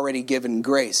he had already given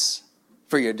grace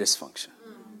for your dysfunction.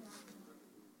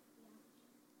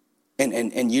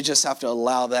 And you just have to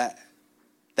allow that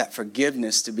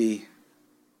forgiveness to be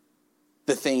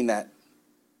the thing that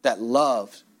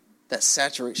love that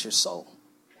saturates your soul.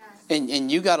 And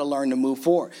you got to learn to move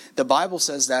forward. The Bible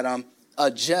says that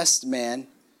a just man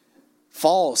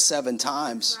falls 7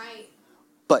 times,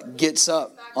 but gets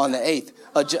up on the 8th.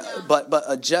 But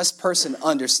a just person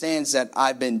understands that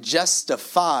I've been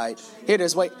justified. Here it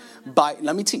is. Wait.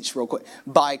 Let me teach real quick.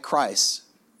 By Christ.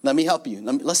 Let me help you.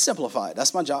 Let's simplify it.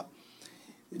 That's my job.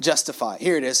 Justify.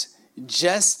 Here it is.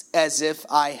 Just as if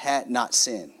I had not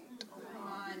sinned.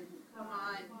 Come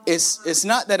on. It's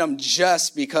not that I'm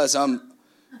just because I'm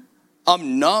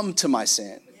numb to my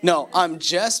sin. No, I'm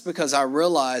just because I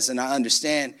realize and I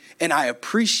understand and I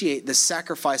appreciate the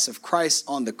sacrifice of Christ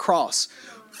on the cross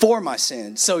for my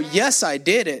sin. So yes, I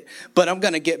did it, but I'm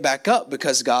going to get back up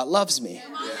because God loves me.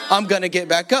 I'm going to get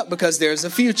back up because there's a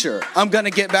future. I'm going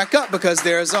to get back up because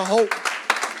there's a hope.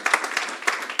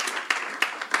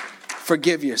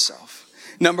 Forgive yourself.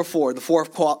 Number 4, the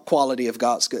fourth quality of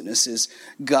God's goodness is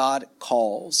God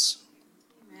calls.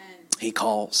 He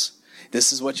calls.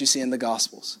 This is what you see in the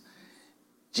Gospels.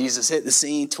 Jesus hit the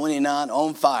scene, 29,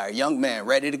 on fire. Young man,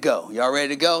 ready to go. Y'all ready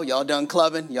to go? Y'all done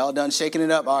clubbing? Y'all done shaking it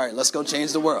up? All right, let's go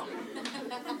change the world.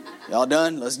 Y'all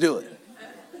done? Let's do it.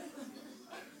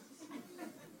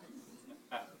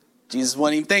 Jesus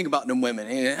wasn't even thinking about them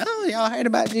women. Y'all heard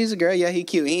about Jesus, girl? Yeah, he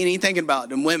cute. He ain't even thinking about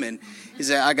them women. He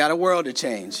said, I got a world to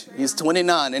change. He's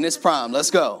 29 in his prime. Let's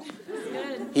go.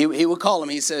 He would call him.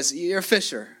 He says, you're a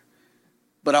fisher,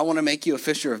 but I want to make you a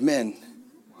fisher of men.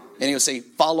 And he would say,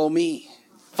 follow me.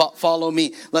 Follow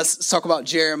me. Let's talk about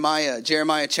Jeremiah.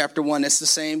 Jeremiah chapter 1. It's the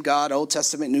same God. Old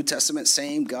Testament, New Testament,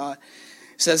 same God.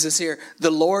 It says this here. The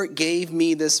Lord gave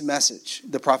me this message.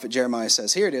 The prophet Jeremiah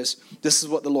says, here it is. This is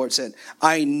what the Lord said.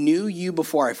 I knew you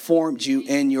before I formed you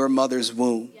in your mother's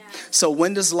womb. So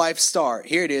when does life start?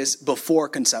 Here it is. Before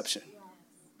conception.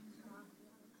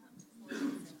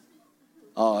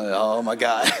 Oh my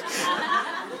God.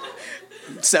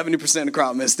 70% of the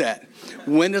crowd missed that.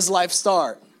 When does life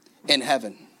start? In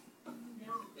heaven.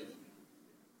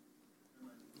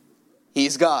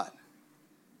 He's God.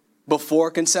 Before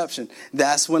conception.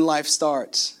 That's when life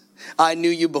starts. I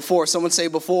knew you before. Someone say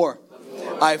before.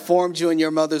 I formed you in your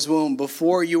mother's womb.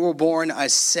 Before you were born, I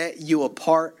set you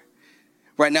apart.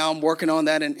 Right now I'm working on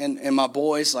that in my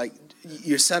boys. Like,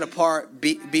 you're set apart.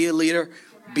 Be a leader.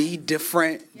 Be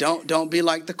different. Don't be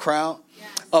like the crowd.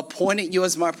 Appointed you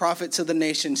as my prophet to the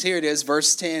nations. Here it is,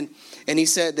 verse 10. And he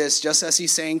said this, just as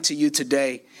he's saying to you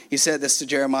today. He said this to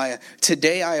Jeremiah.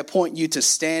 Today I appoint you to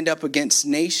stand up against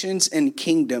nations and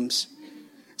kingdoms.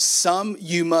 Some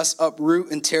you must uproot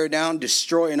and tear down,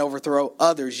 destroy and overthrow.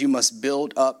 Others you must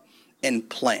build up and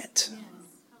plant.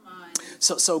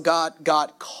 So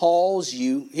God calls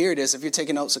you. Here it is. If you're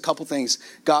taking notes, a couple things.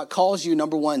 God calls you,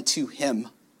 number one, to him.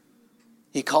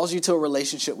 He calls you to a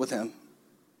relationship with him.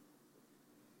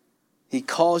 He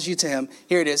calls you to him.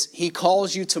 Here it is. He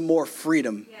calls you to more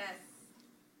freedom. Yes.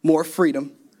 More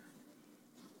freedom.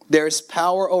 There's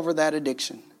power over that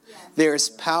addiction. Yes. There's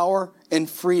power and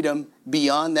freedom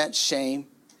beyond that shame.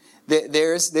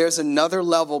 There's another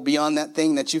level beyond that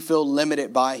thing that you feel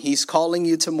limited by. He's calling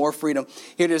you to more freedom.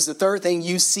 Here it is. The third thing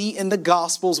you see in the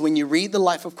Gospels when you read the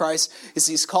life of Christ is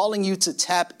he's calling you to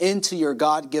tap into your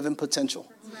God-given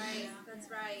potential. That's right.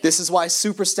 That's right. This is why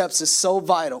Super Steps is so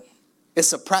vital.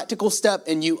 It's a practical step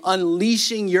in you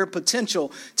unleashing your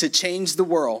potential to change the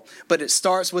world. But it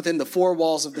starts within the four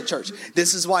walls of the church.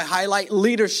 This is why Highlight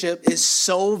Leadership is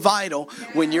so vital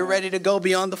when you're ready to go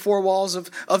beyond the four walls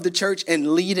of the church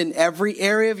and lead in every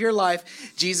area of your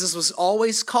life. Jesus was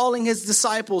always calling his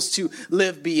disciples to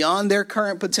live beyond their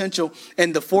current potential.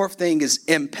 And the fourth thing is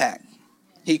impact.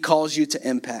 He calls you to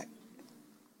impact.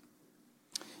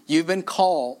 You've been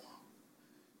called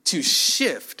to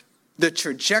shift the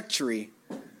trajectory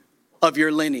of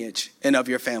your lineage and of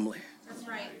your family. That's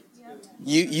right.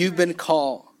 You've been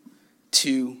called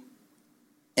to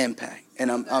impact. And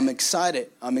I'm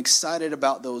excited. I'm excited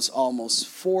about those almost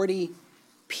 40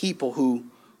 people who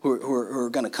are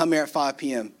going to come here at 5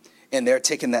 p.m. and they're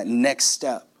taking that next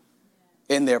step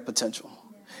in their potential.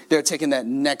 They're taking that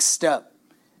next step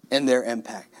in their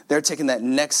impact. They're taking that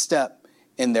next step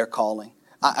in their calling.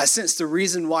 I sense the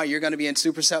reason why you're going to be in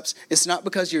Super Steps. It's not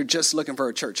because you're just looking for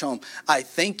a church home. I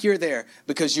think you're there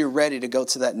because you're ready to go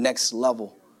to that next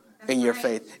level in your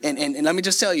faith. And let me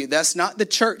just tell you, that's not the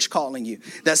church calling you.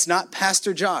 That's not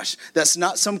Pastor Josh. That's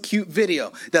not some cute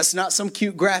video. That's not some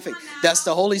cute graphic. That's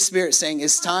the Holy Spirit saying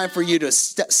it's time for you to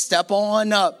step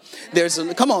on up.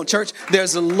 Come on, church.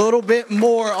 There's a little bit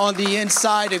more on the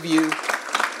inside of you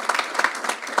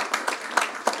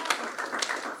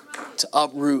to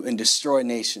uproot and destroy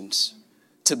nations,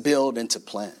 to build and to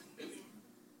plant.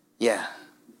 Yeah,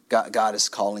 God is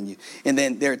calling you. And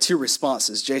then there are two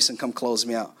responses. Jason, come close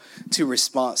me out. Two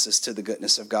responses to the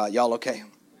goodness of God. Y'all okay?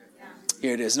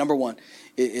 Here it is. Number one,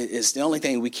 it's the only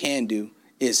thing we can do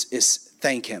is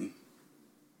thank him.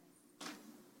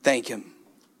 Thank him.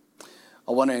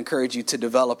 I want to encourage you to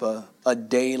develop a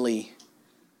daily,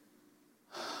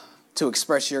 to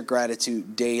express your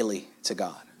gratitude daily to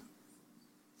God.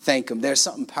 Thank him. There's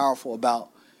something powerful about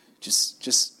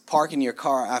just parking your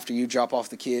car after you drop off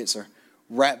the kids, or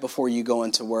right before you go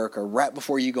into work, or right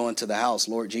before you go into the house,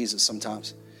 Lord Jesus,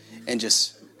 sometimes. And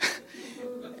just,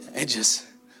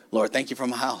 Lord, thank you for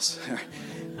my house. All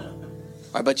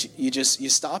right, but you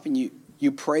stop and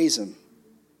you praise him.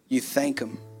 You thank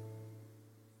him.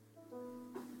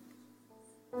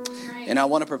 And I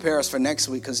want to prepare us for next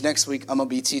week, because next week I'm going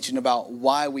to be teaching about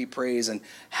why we praise and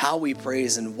how we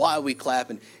praise and why we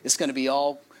clap. And it's going to be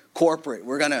all corporate.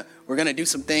 We're going to do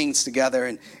some things together,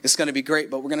 and it's going to be great.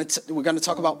 But we're going to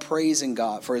talk about praising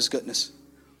God for his goodness.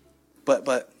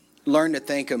 But learn to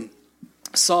thank him.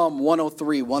 Psalm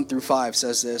 103, 1-5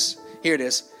 says this. Here it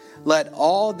is. Let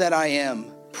all that I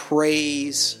am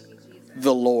praise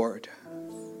the Lord.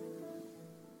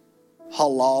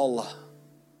 Halal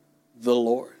the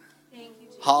Lord.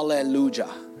 Hallelujah.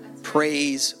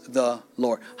 Praise the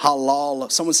Lord.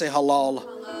 Halal. Someone say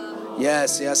halal.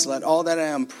 Yes. Let all that I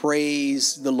am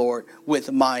praise the Lord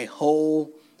with my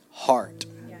whole heart.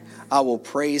 I will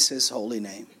praise his holy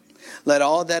name. Let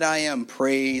all that I am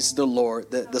praise the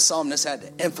Lord. The psalmist had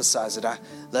to emphasize it.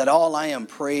 Let all I am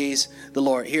praise the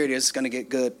Lord. Here it is. It's going to get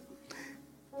good.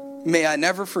 May I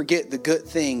never forget the good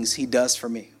things he does for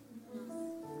me.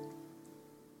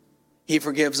 He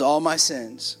forgives all my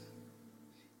sins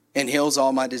and heals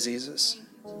all my diseases.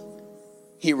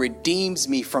 He redeems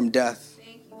me from death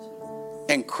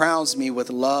and crowns me with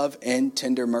love and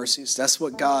tender mercies. That's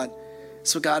what God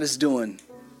is doing.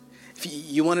 If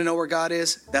you want to know where God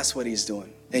is, that's what he's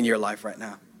doing in your life right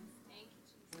now.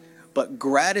 But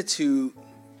gratitude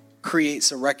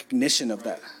creates a recognition of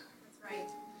that.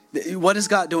 What is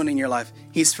God doing in your life?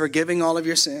 He's forgiving all of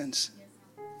your sins.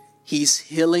 He's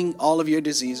healing all of your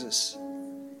diseases.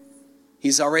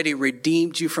 He's already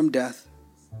redeemed you from death.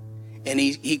 And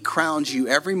he crowns you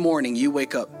every morning you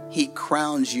wake up. He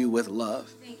crowns you with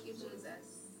love. Thank you, Jesus.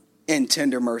 And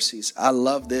tender mercies. I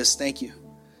love this. Thank you.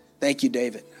 Thank you,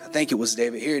 David. I think it was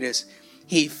David. Here it is.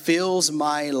 He fills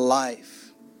my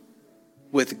life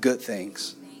with good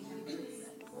things.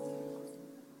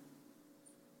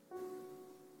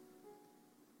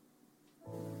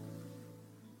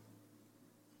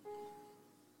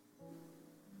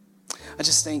 I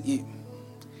just think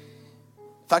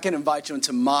if I can invite you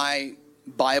into my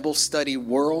Bible study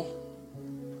world,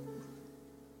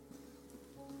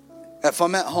 if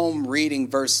I'm at home reading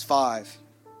verse 5,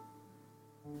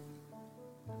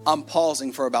 I'm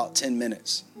pausing for about 10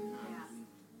 minutes.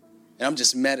 And I'm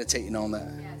just meditating on that.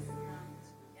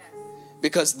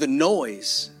 Because the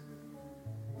noise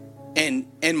and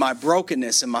my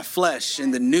brokenness and my flesh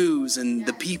and the news and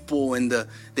the people and the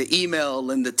email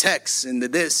and the texts and the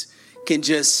this can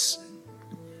just,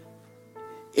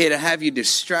 it'll have you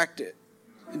distracted.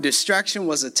 Distraction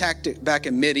was a tactic back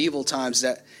in medieval times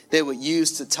that they would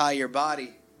use to tie your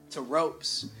body to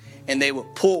ropes, and they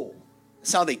would pull.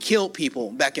 That's how they killed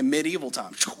people back in medieval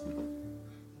times.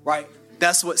 Right?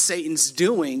 That's what Satan's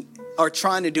doing or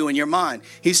trying to do in your mind.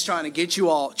 He's trying to get you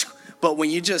all. But when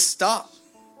you just stop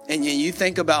and you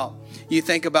think about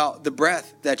the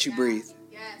breath that you breathe.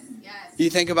 You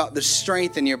think about the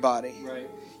strength in your body. Right.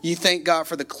 You thank God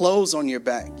for the clothes on your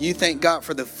back. You thank God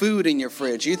for the food in your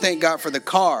fridge. You thank God for the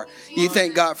car. You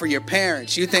thank God for your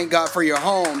parents. You thank God for your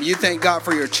home. You thank God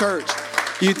for your church.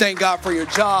 You thank God for your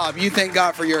job. You thank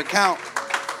God for your account.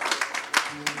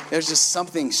 There's just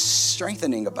something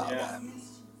strengthening about that.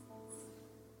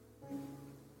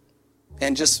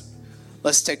 And just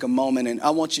let's take a moment, and I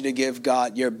want you to give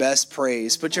God your best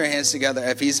praise. Put your hands together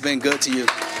if he's been good to you.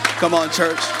 Come on,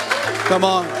 church. Come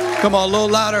on, a little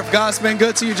louder. If God's been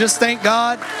good to you, just thank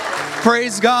God.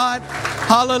 Praise God.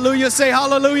 Hallelujah. Say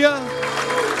hallelujah.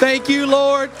 Thank you,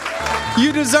 Lord.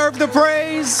 You deserve the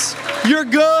praise. You're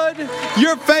good.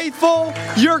 You're faithful.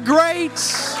 You're great.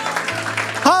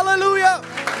 Hallelujah.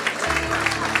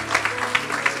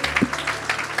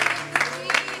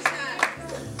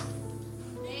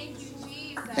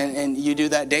 And you do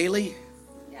that daily,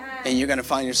 and you're going to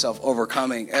find yourself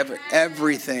overcoming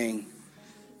everything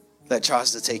that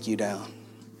tries to take you down.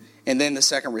 And then the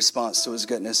second response to his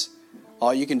goodness,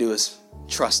 all you can do is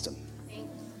trust him.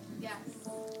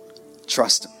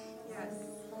 Trust him.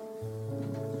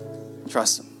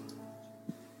 Trust him.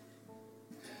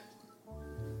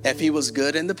 If he was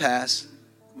good in the past,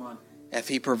 if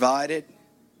he provided,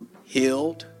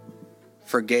 healed,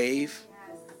 forgave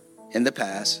in the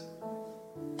past,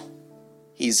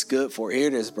 he's good for it. Here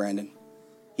it is, Brandon.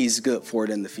 He's good for it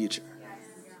in the future.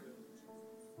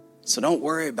 So don't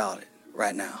worry about it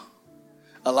right now.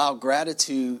 Allow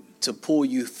gratitude to pull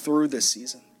you through this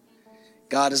season.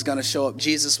 God is going to show up.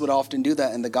 Jesus would often do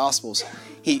that in the Gospels.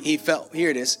 He felt, here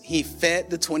it is, he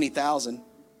fed the 20,000,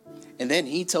 and then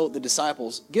he told the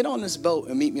disciples, get on this boat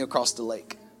and meet me across the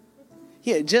lake.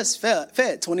 He had just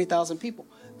fed 20,000 people.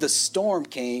 The storm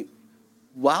came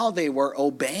while they were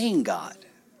obeying God.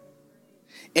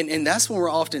 And that's when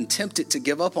we're often tempted to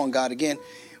give up on God again.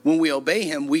 When we obey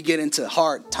him, we get into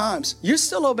hard times. You're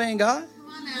still obeying God.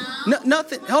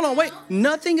 Nothing. Hold on, wait.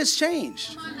 Nothing has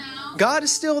changed. God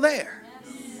is still there.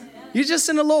 You're just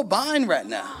in a little bind right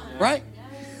now, right?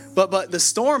 But the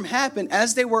storm happened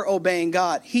as they were obeying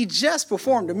God. He just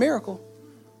performed a miracle.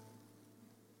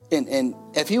 And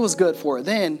if he was good for it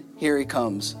then, here he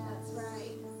comes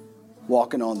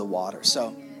walking on the water.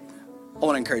 So I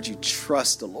want to encourage you,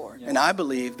 trust the Lord. And I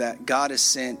believe that God has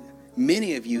sent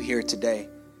many of you here today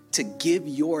to give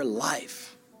your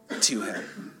life to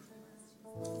him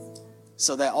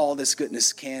so that all this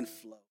goodness can flow.